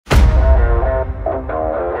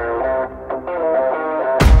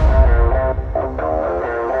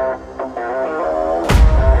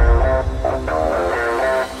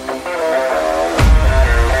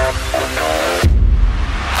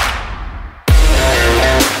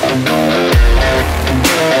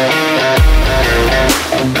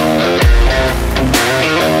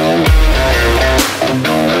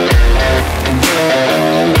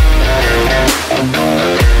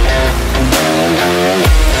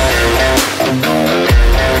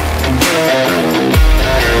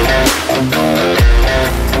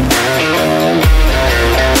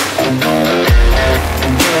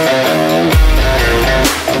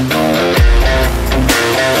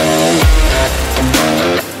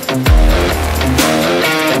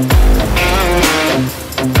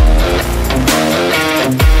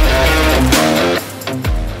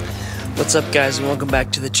What's up, guys, and welcome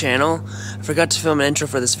back to the channel. I forgot to film an intro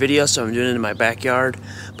for this video, so I'm doing it in my backyard.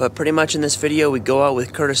 But pretty much in this video, we go out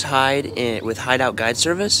with Curtis Hyde with HydeOut Guide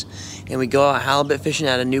Service, and we go out halibut fishing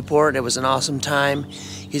out of Newport. It was an awesome time.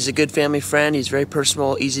 He's a good family friend. He's very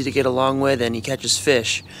personable, easy to get along with, and he catches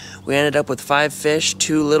fish. We ended up with 5 fish,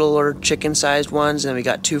 2 littler chicken-sized ones, and we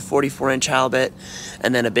got 2 44-inch halibut,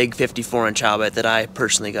 and then a big 54-inch halibut that I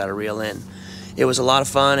personally got to reel in. It was a lot of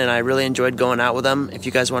fun, and I really enjoyed going out with him. If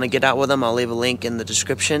you guys want to get out with him, I'll leave a link in the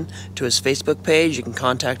description to his Facebook page. You can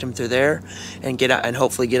contact him through there and get out, and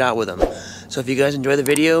hopefully get out with him. So if you guys enjoy the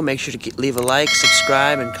video, make sure to leave a like,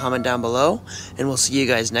 subscribe, and comment down below, and we'll see you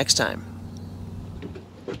guys next time.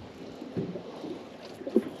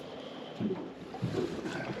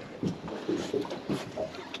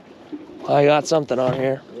 I got something on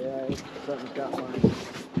here. Yeah, something's got mine.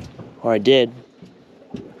 Or I did.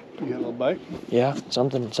 You got a little bite? Yeah,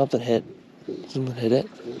 something hit. Something hit it.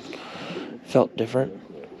 Felt different.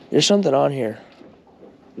 There's something on here.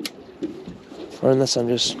 Or unless I'm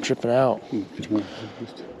just tripping out.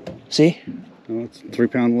 See? No, it's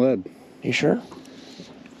 3-pound lead. You sure?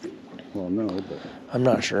 Well, no, but... I'm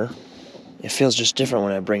not sure. It feels just different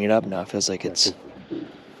when I bring it up now. It feels like it's...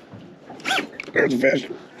 There's a fish.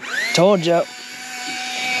 Told you.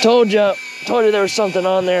 Told you there was something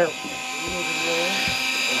on there.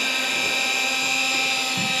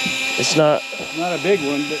 It's not a big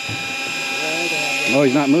one, but... Oh,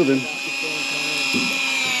 he's not moving.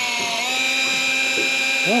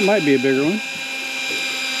 Well, it might be a bigger one.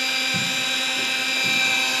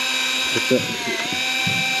 What's that?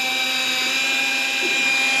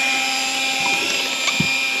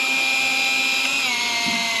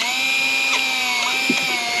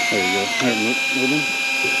 There you go. All right, moving.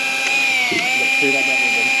 See that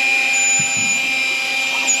moving.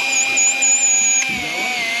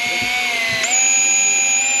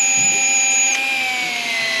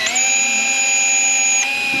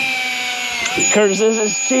 Curtis, this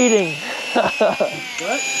is cheating.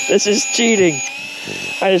 What? This is cheating.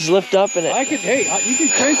 I just lift up and it... I could, hey, you can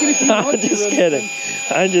crank it if you want to. I'm just kidding.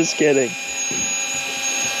 I'm just kidding.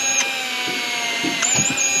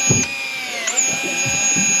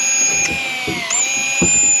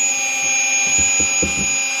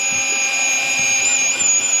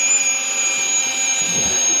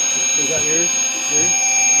 Is that yours?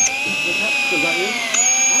 Is that yours?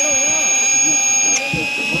 I don't know.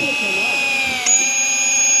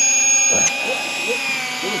 Yeah,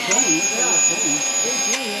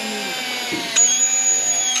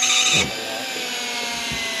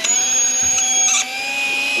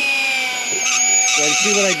 you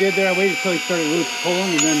see what I did there? I waited until he started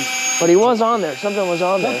pulling, and then... But he was on there. Something was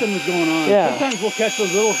on there. Something was going on. Yeah. Sometimes we'll catch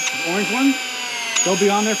those little orange ones. They'll be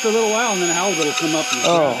on there for a little while, and then a halibut will come up. And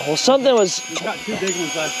oh, well, something was... We got 2 big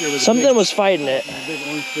ones last year. With something was fighting it. A big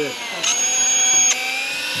orange fish.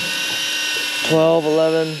 12,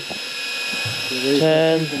 11,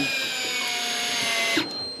 10.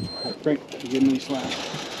 Frank, give me a slap.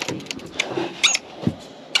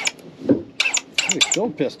 He's still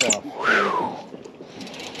pissed off.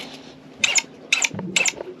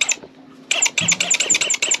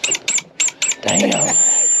 Damn.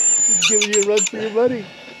 He's giving you a run for your money.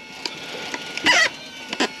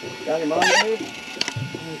 Got him on there?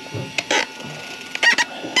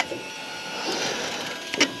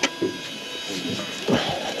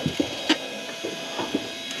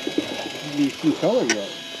 Some color yet.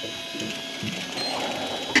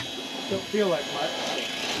 Don't feel like much.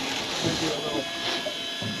 Maybe a little.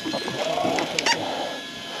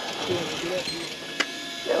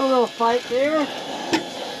 Get a little fight there.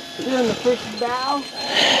 Doing the fish bow.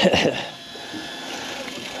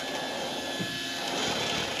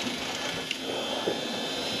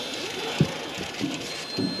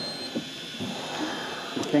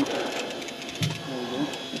 Okay. There we go.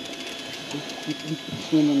 Keep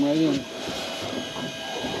swimming right in.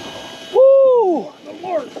 Woo! The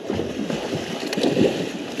Lord!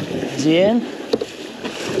 Is he in?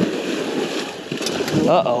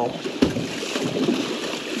 Uh-oh.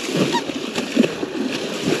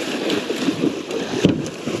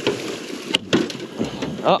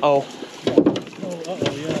 Uh-oh. Oh,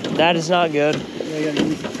 uh-oh, yeah. That is not good. Yeah, you gotta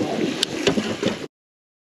use the club.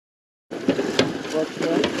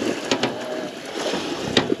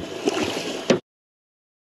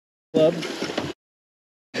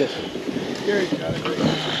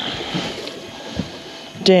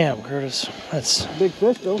 Damn, Curtis. That's... Big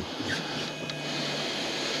fish, though.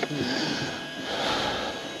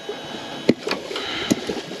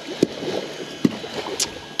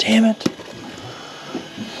 Damn it.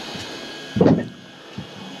 I've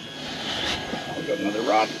got another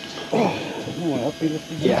rod. Oh. want to help you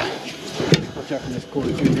lift it? Yeah. Watch out for this cord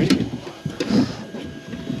too, ready?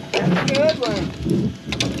 That's a good one.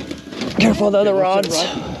 Careful of the other Okay, rods.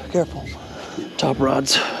 watch Careful. Top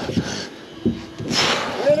rods. Way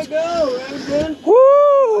to go, Remington.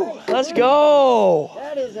 Woo! Let's go.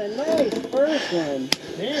 That is a nice first one.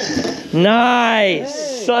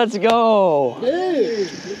 Nice. Hey. Let's go. Dude,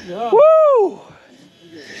 good job. Woo!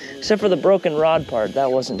 Except for the broken rod part,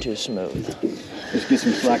 that wasn't too smooth. Let's get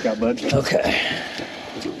some slack out, bud. Okay.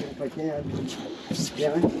 If I can.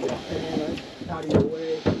 Yeah. Out of your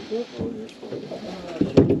way.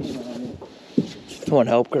 You want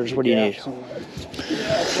help, Curtis? What do you need?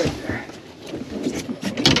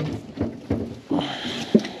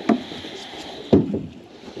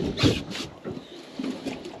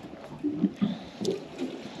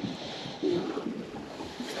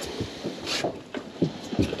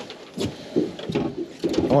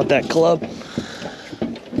 I want that club.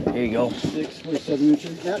 Here you go. 6 or 7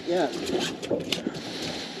 inches. Yep, yeah.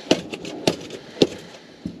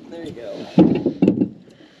 There you go.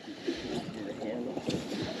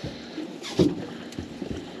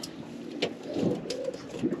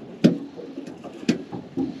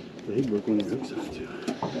 He broke one of the hooks off too.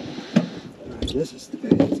 Alright, this is the day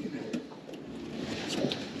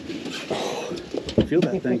it's gonna feel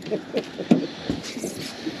that thing.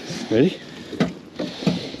 Ready?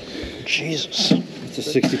 Jesus. It's a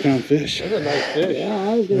 60-pound fish. That's a nice fish. Yeah,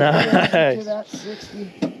 I was gonna Nice. that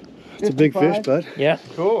 60. It's a big fish, 55. bud. Yeah,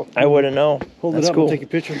 Cool. I wouldn't know. Hold That's it up cool. and take a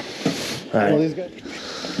picture. All All right. these guys.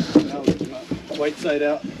 Now lift him up. White side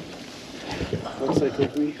out. White side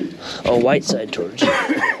towards me. Oh, white side towards you.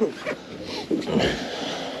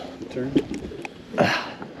 Turn.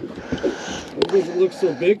 Does it look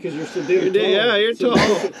so big because you're so damn tall? Yeah, you're so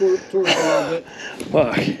tall. Push it towards a little bit.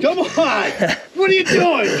 Fuck. Come on! What are you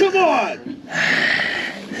doing? Come on!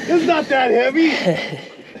 It's not that heavy.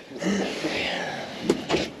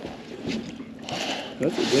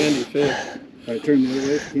 That's a dandy fish. All right, turn the other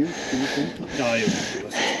way if you can. No, you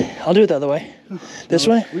won't. I'll do it the other way. This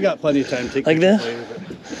way? We got plenty of time to take Like pictures this? later,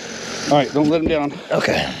 but... All right, don't let him down.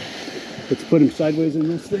 Okay. Let's put him sideways in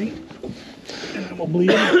this thing, and then we'll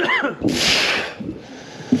bleed him. I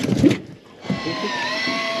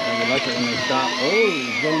like it when they stop. Oh,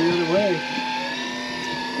 he's going the other way.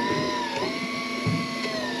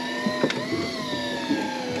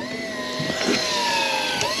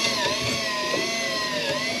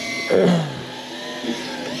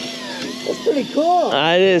 That's pretty cool.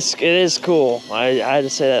 It is cool. I had to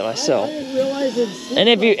say that myself. I didn't realize it's And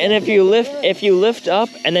if you lift up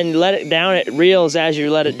and then let it down, it reels as you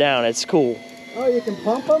let it down. It's cool. Oh, you can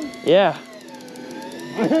pump them? Yeah.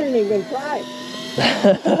 I ain't even tried.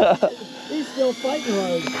 He's still fighting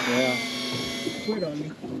hard. Yeah. Quit on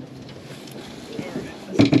me.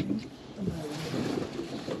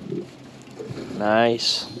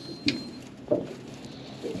 Nice.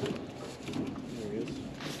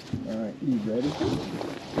 All right, you ready? Can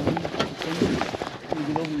you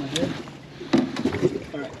get over my head?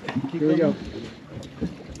 All right, here we go.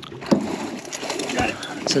 Got it.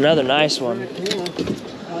 It's another nice one. Yeah.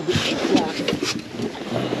 I'll get the slack.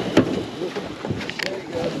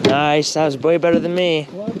 Nice. That was way better than me.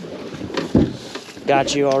 What?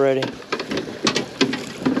 Got you already.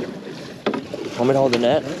 Want me to hold the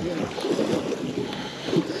net?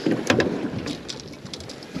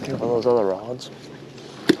 Careful those other rods.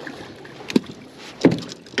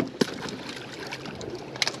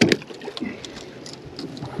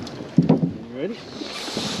 You ready?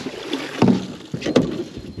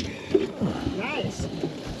 Nice.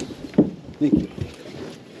 Thank you.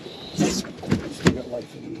 Still got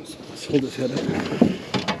life in him. Let's hold his head up.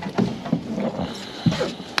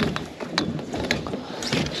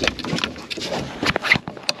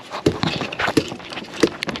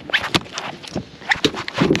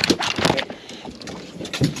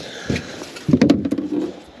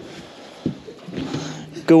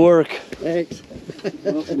 Good work. Thanks.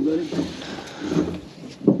 Awesome, buddy.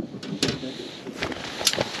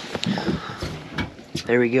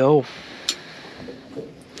 There we go.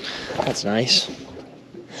 That's nice.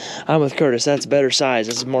 I'm with Curtis. That's better size.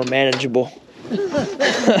 This is more manageable.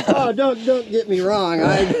 Oh, don't get me wrong.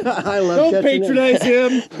 I love Don't catching patronize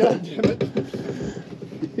him. God damn it.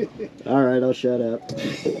 All right, I'll shut up.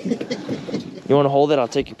 You want to hold it? I'll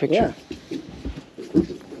take your picture. Yeah.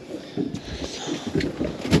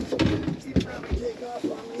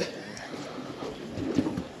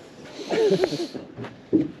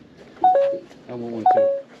 I want one too.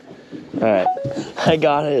 All right. I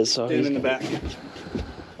got his. So Stand he's, in the back.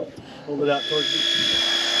 Hold it out towards you.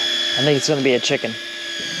 I think it's going to be a chicken.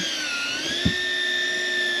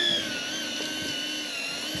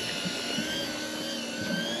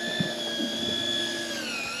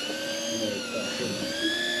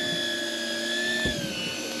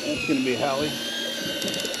 That's gonna be Hallie.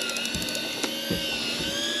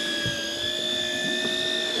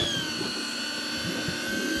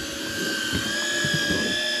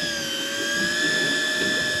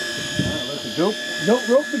 Alright, let the goat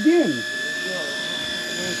rope begin.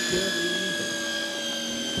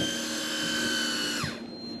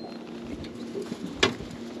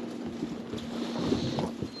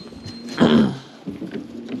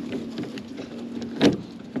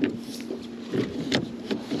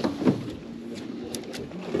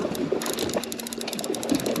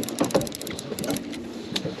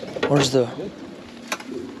 Where's the...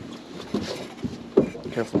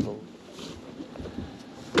 Careful.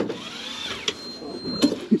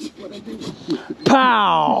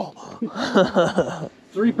 Pow!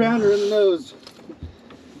 3-pounder in the nose.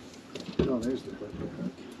 Oh, there's the hook.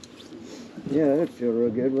 Yeah, that'd feel real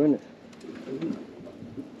good, wouldn't it?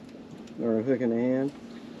 Or a hook in the hand.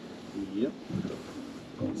 Yep.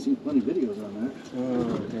 I've seen plenty of videos on that. Oh,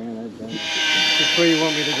 man, I've done it. Which way you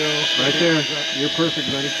want me to go? Right there. You're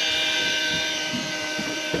perfect, buddy.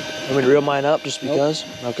 I'm gonna reel mine up just because?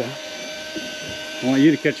 Nope. Okay. I want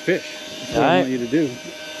you to catch fish. That's what I want you to do.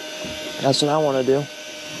 That's what I want to do.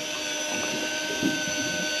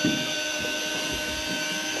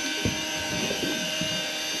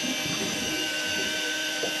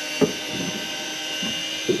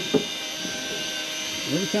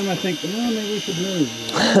 Every time I think, oh, maybe we should move.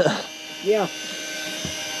 Yeah.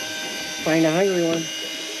 Find a hungry one.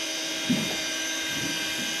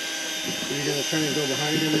 You're going to try and go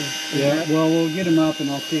behind him? Yeah, well, we'll get him up and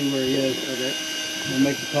I'll see where he is. Okay. We'll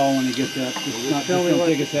make the call when he gets up. Just don't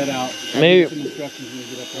take his head out. Maybe. Some instructions when we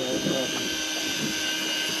get up there.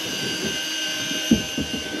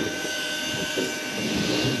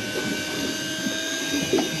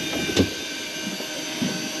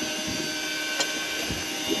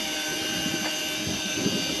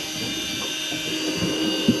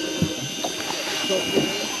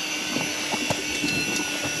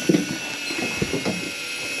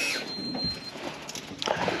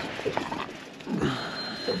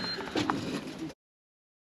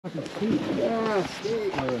 Yeah,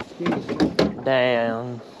 steak.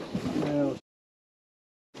 Damn. Well,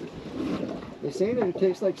 They say that it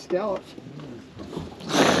tastes like scallops.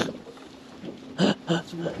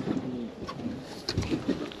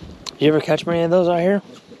 You ever catch many of those out here?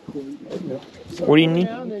 What do you need?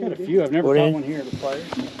 I've got a few. I've never What do caught you- one here at the fire.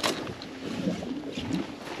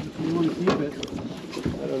 If you want to keep it,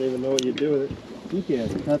 I don't even know what you do with it. I think you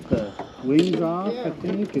cut the wings off, I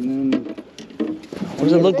think, and then What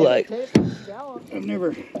does it look like? Tastes like scallops. I've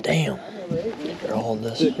never. Damn. I never ate one. Here, I'll hold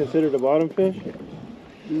this. Is it considered a bottom fish?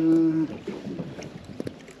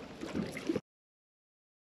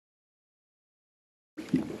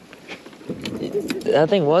 That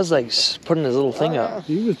thing was like putting his little thing up.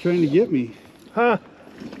 He was trying to get me. Huh.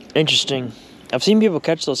 Interesting. I've seen people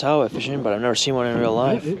catch those halibut fishing, but I've never seen one in real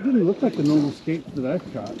life. It didn't look like the normal skates that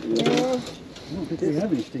I've caught. Yeah. I don't think we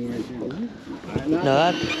have any stingrays here, do we? No,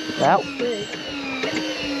 that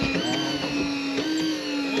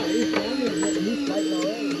He's fighting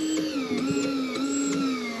already.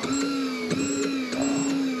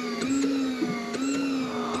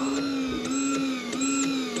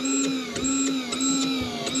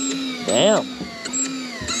 damn.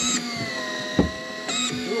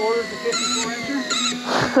 Who ordered the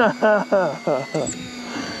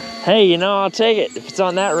 54-incher? Hey, you know, I'll take it. If it's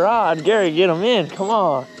on that rod, Gary, get them in. Come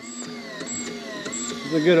on.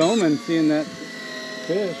 It's a good omen seeing that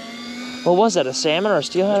fish. What was that, a salmon or a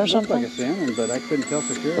steelhead or It looked something? like a salmon, but I couldn't tell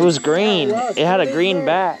for sure. It was green. Yeah, it was. It had a It green is.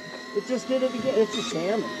 back. It just did it again. It's a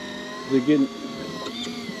salmon. Is it getting...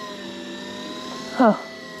 Huh.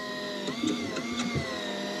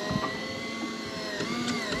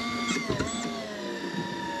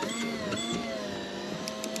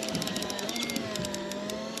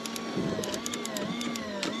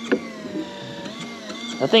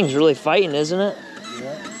 That thing's really fighting, isn't it?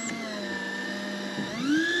 Yeah.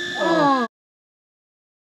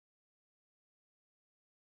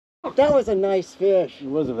 That was a nice fish. It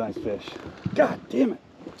was a nice fish. God damn it.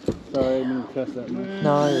 Sorry, I didn't cuss that much.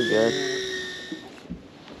 No, you're good.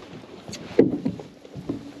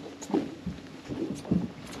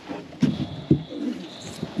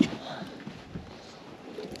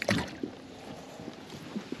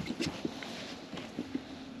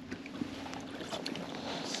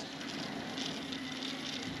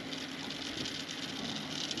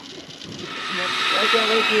 I can't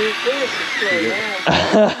wait to eat fish. It's so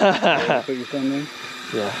bad. Put your thumb in.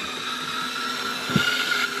 Yeah.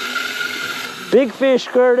 Big fish,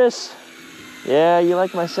 Curtis. Yeah, you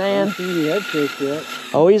like my I sand? haven't seen the head fish yet.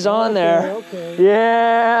 Oh, he's on there. Okay.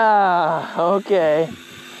 Yeah, okay.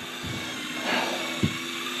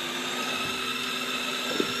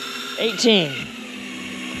 18.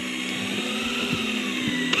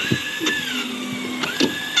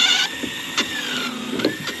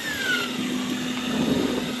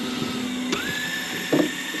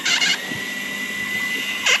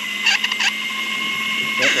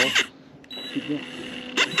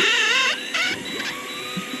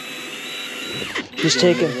 He's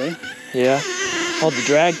taking. Yeah. Oh, the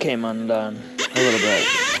drag came undone a little bit.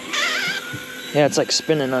 Yeah, it's like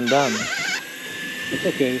spinning undone. It's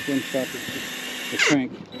okay. Just one stop. The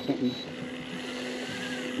crank. Something.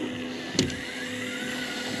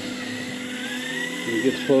 When it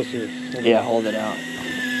gets closer. Yeah, hold it out.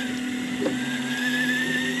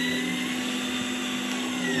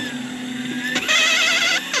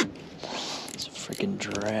 It's a freaking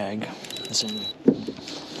drag. Listen.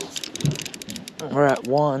 We're at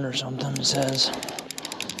 1 or something, it says.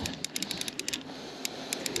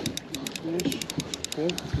 Finish.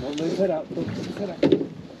 Good. Don't leave it out. Focus his head out.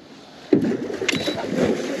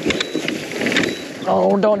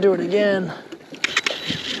 Oh, don't do it again.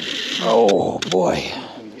 Oh, boy.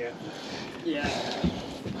 Yeah.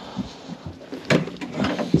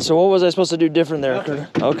 So what was I supposed to do different there, Curtis?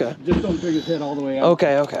 Okay. Just don't bring his head all the way out.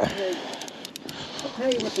 Okay, okay. Hey, I'll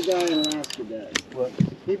tell you what the guy in Alaska does. What?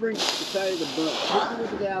 He brings it to the side of the boat, hits it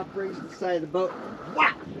with the gaff, brings it to the side of the boat,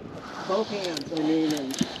 whack! Both hands, I mean,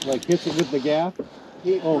 and Like hits it with the gaff?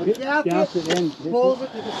 he Gaff it and hits pulls it.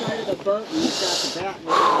 it to the side of the boat, and he's got the bat in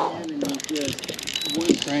his hand, and he's just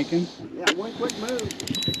one, Cranking. yeah, one quick move.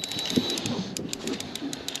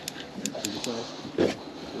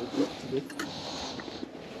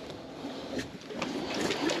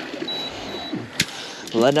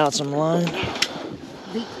 Letting out some line.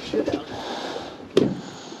 Beat the shit out of it.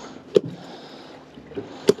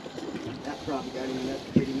 That probably got him in that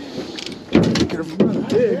pretty minute.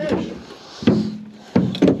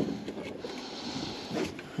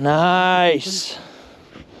 Nice.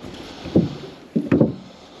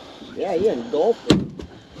 Yeah, he engulfed it.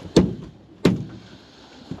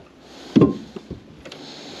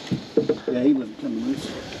 Yeah, he wasn't coming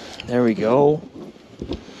loose. There we go.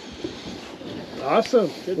 Awesome.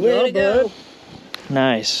 Good Way to job, go.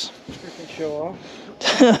 Nice. Freaking show off.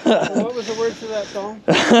 What was the words to that song?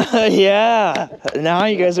 Yeah. Now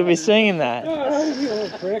you guys will be singing that. You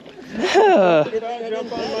little prick.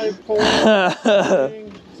 Jump on my pole.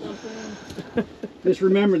 Something. Just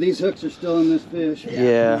remember, these hooks are still in this fish.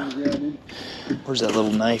 Yeah. Where's that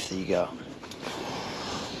little knife that you got?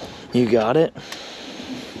 You got it?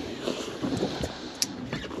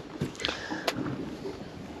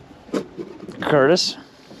 Curtis,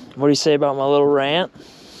 what do you say about my little rant?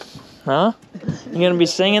 Huh? You gonna be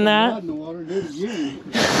singing that?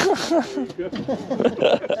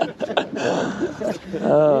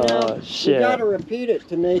 Oh, shit. You gotta repeat it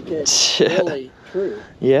to make it really true.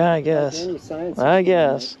 Yeah, I guess. Any science I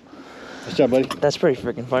guess. Nice job, buddy. That's pretty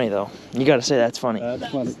freaking funny, though. You gotta say that's funny. That's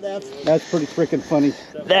funny. That's pretty freaking funny.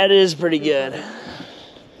 That is pretty good.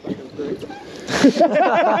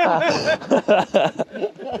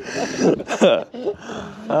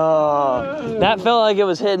 Oh, that felt like it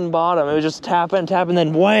was hitting bottom. It was just tapping, tapping,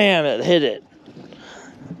 then wham, it hit it.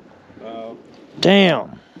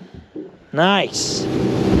 Damn. Nice.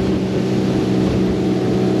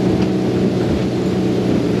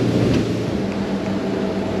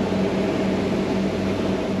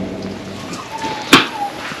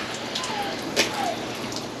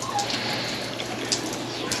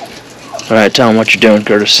 All right, tell him what you're doing,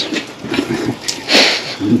 Curtis.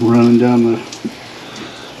 I'm running down the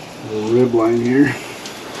rib line here.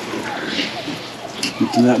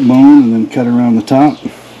 Get to that bone and then cut around the top.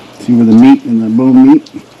 See where the meat and the bone meet.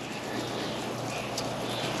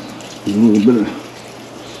 There's a little bit of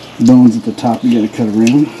bones at the top you gotta cut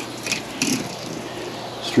around.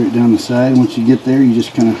 Straight down the side. Once you get there, you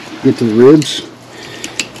just kind of get to the ribs.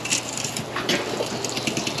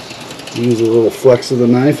 Use a little flex of the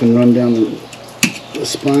knife and run down the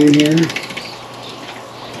spine here.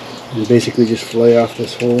 And basically just fillet off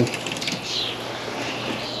this whole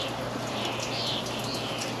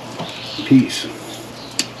piece.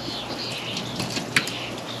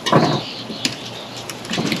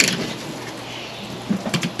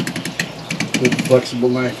 Good flexible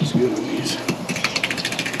knife is good on these.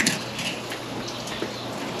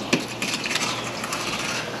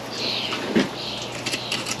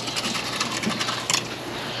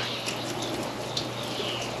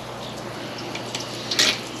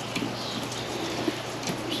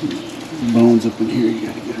 Bones up in here you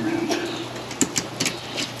gotta get around.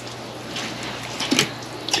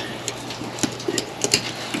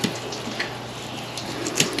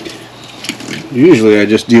 Usually I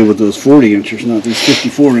just deal with those 40 inchers, not these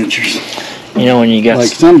 54 inchers. You know when you got... Like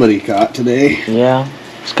somebody caught today. Yeah.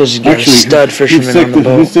 It's because you got a stud fisherman on the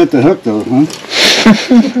boat. Who set the hook though, huh?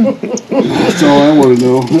 That's all I want to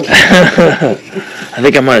know. I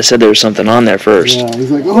think I might have said there was something on there first. Yeah,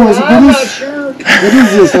 he's like, oh, I'm not sure. What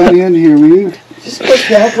is this on the end here, will you? Just push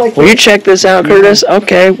back like Will you check this out, Curtis?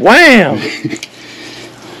 Okay, wham!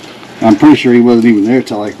 I'm pretty sure he wasn't even there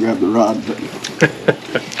till I grabbed the rod.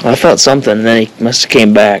 But I felt something, and then he must have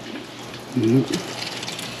came back. Mm-hmm.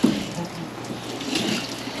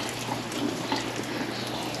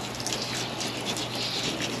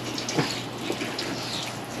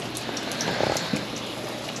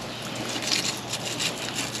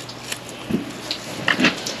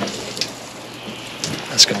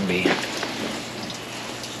 That's gonna be...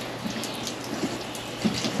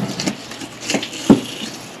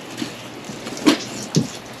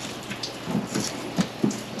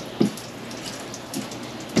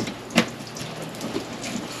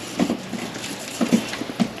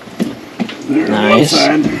 Nice. Or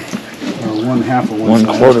 1/2 of one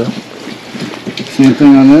side. 1/4. Same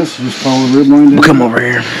thing on this. Just follow the rib line down. We'll come over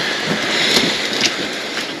here.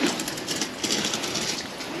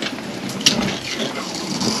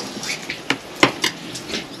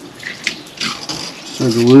 So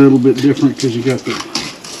it's a little bit different because you got the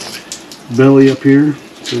belly up here.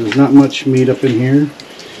 So there's not much meat up in here.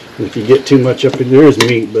 If you get too much up in there, is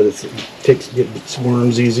meat, but it gets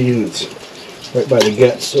worms easy, and it's right by the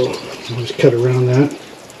guts. So you just cut around that.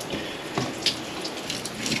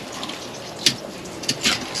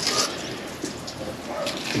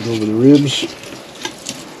 Go over the ribs.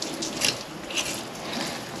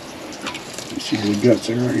 Let's see where the guts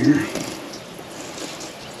are right here.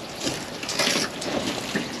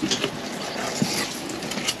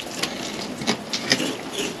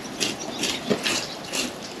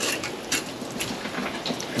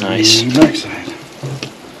 Nice. And the backside.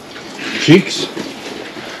 Cheeks.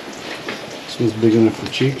 This one's big enough for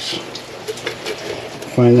cheeks.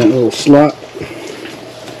 Find that little slot.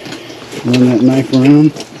 Run that knife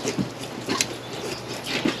around.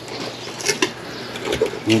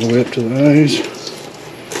 All the way up to the eyes.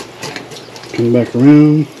 Come back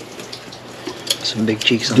around. Some big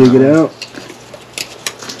cheeks on Dig that it one. out.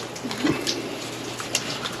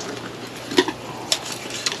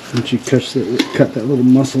 Once you cut that little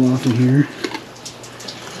muscle off in here,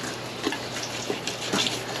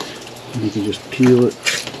 you can just peel it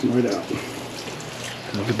right out.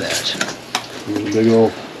 Look at that. There's a big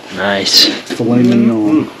old Nice. filet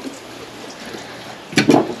mignon.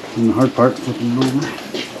 And the hard part, flipping it over.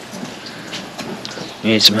 You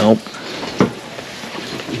need some help?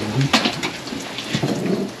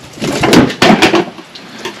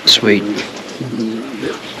 Sweet.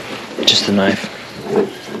 Just a knife.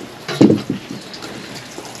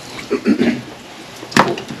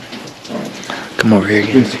 Come over here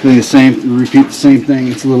again. Basically the same, repeat the same thing.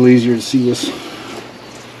 It's a little easier to see this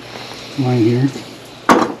line here.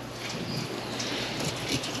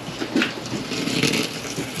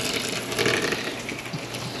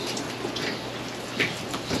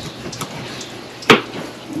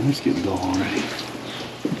 It's getting dull already.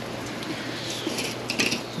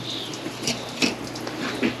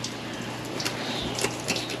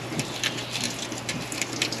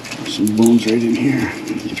 There's some bones right in here.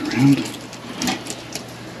 Get around.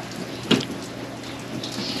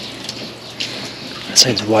 That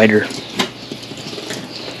side's wider.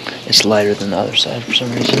 It's lighter than the other side for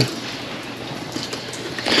some reason.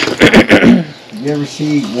 You ever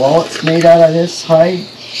see wallets made out of this hide?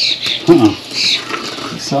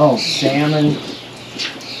 So salmon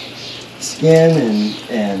skin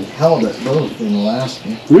and halibut both in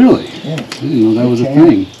Alaska. Really? Yeah. I didn't know that was a Okay.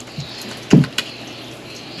 thing.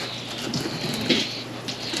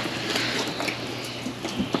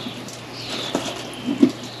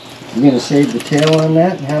 You gonna save the tail on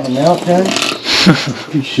that and have a mount done?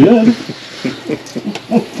 You should.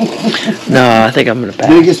 No, I think I'm gonna pass.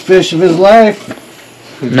 Biggest fish of his life.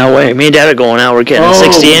 No way. Me and Dad are going out. We're getting a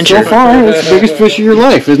 60 incher. So far, it's the biggest fish of your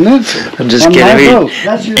life, isn't it? I'm just On my kidding. boat.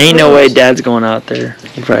 That's your Ain't no way first. Dad's going out there.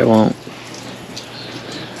 He probably won't.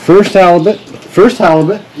 First halibut. First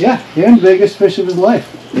halibut. Yeah, and biggest fish of his life.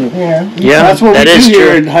 Yeah. Yeah, That's what that we is do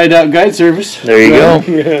here true. at HydeOut Guide Service. There you go.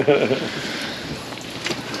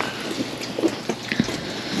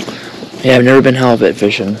 Yeah, I've never been halibut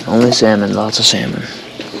fishing. Only salmon. Lots of salmon.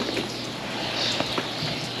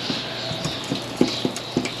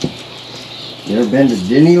 You ever been to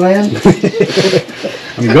Disneyland?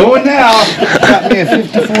 I'm going now. Got me a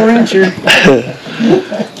 54 incher.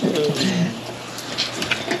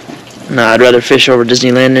 No, I'd rather fish over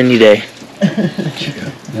Disneyland any day.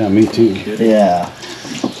 me too. Yeah.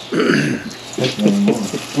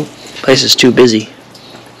 Place is too busy.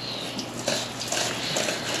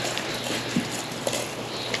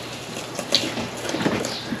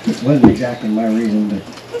 Wasn't exactly my reason,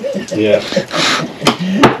 but Yeah.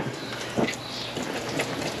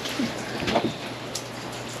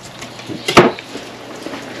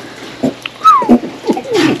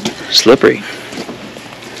 Slippery.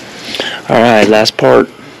 Alright, last part.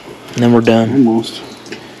 And then we're done. Almost.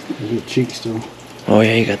 There's a cheek still. Oh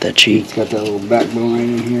yeah, you got that cheek. It's got that little backbone right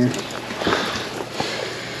in here.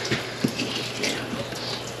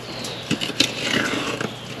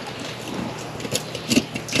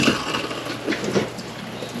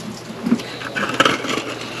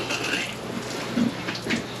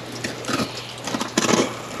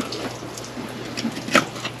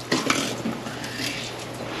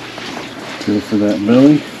 Go for that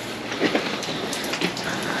belly.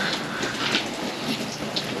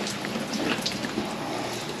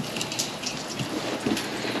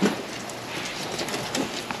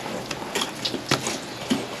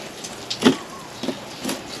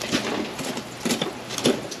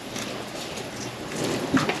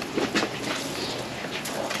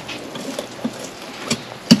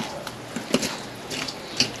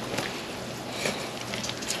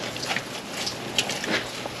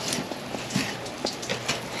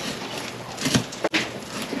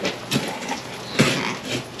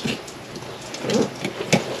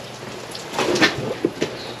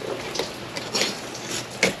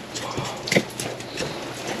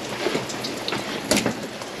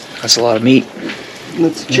 That's a lot of meat.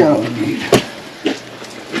 Let's chop.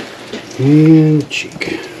 And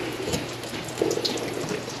cheek.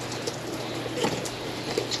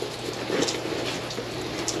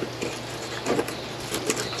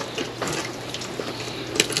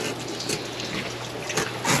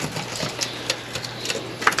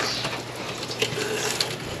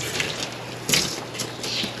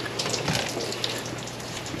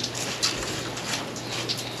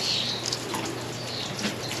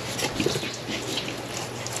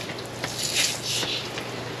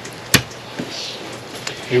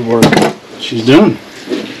 Good work. She's done.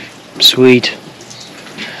 Sweet.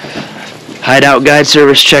 HydeOut Guide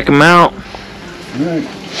Service, check them out. All right.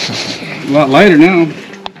 A lot lighter now.